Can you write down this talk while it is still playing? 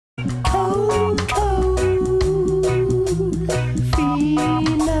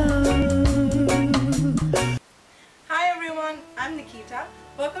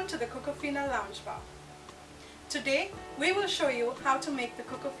lunch bar. Today, we will show you how to make the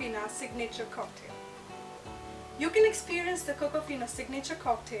Cocofina signature cocktail. You can experience the Cocofina signature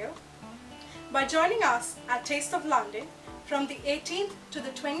cocktail by joining us at Taste of London from the 18th to the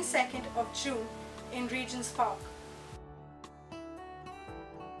 22nd of June in Regent's Park.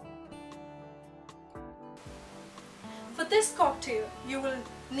 For this cocktail, you will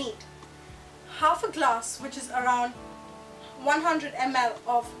need half a glass, which is around 100 ml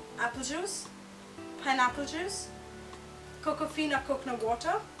of apple juice, pineapple juice, Cocofina coconut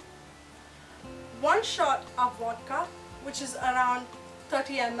water, 1 shot of vodka, which is around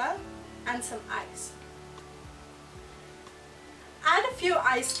 30 ml, and some ice. Add a few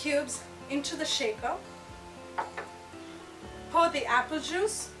ice cubes into the shaker. Pour the apple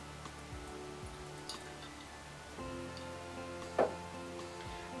juice,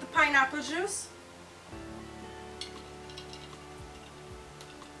 the pineapple juice,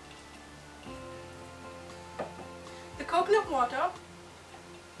 the coconut water,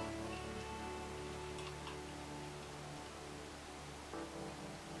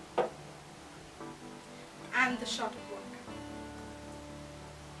 and the shot of vodka.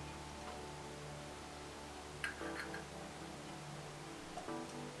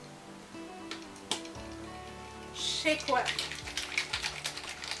 Shake well.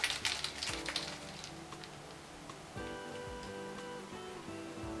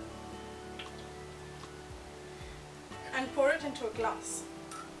 And pour it into a glass.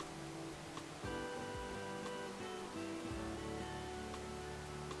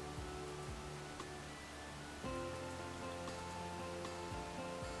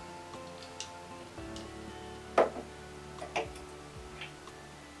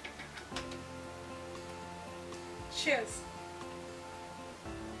 Cheers!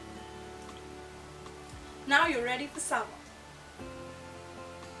 Now you're ready for summer.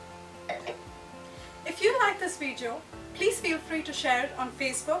 If you like this video, please feel free to share it on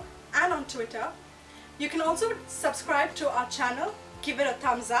Facebook and on Twitter. You can also subscribe to our channel, give it a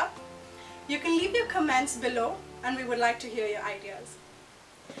thumbs up. You can leave your comments below and we would like to hear your ideas.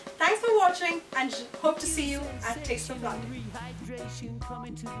 Thanks for watching and hope to see you at Taste of London. Rehydration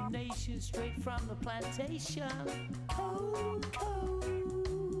coming to the nation straight from the plantation. Cocoa.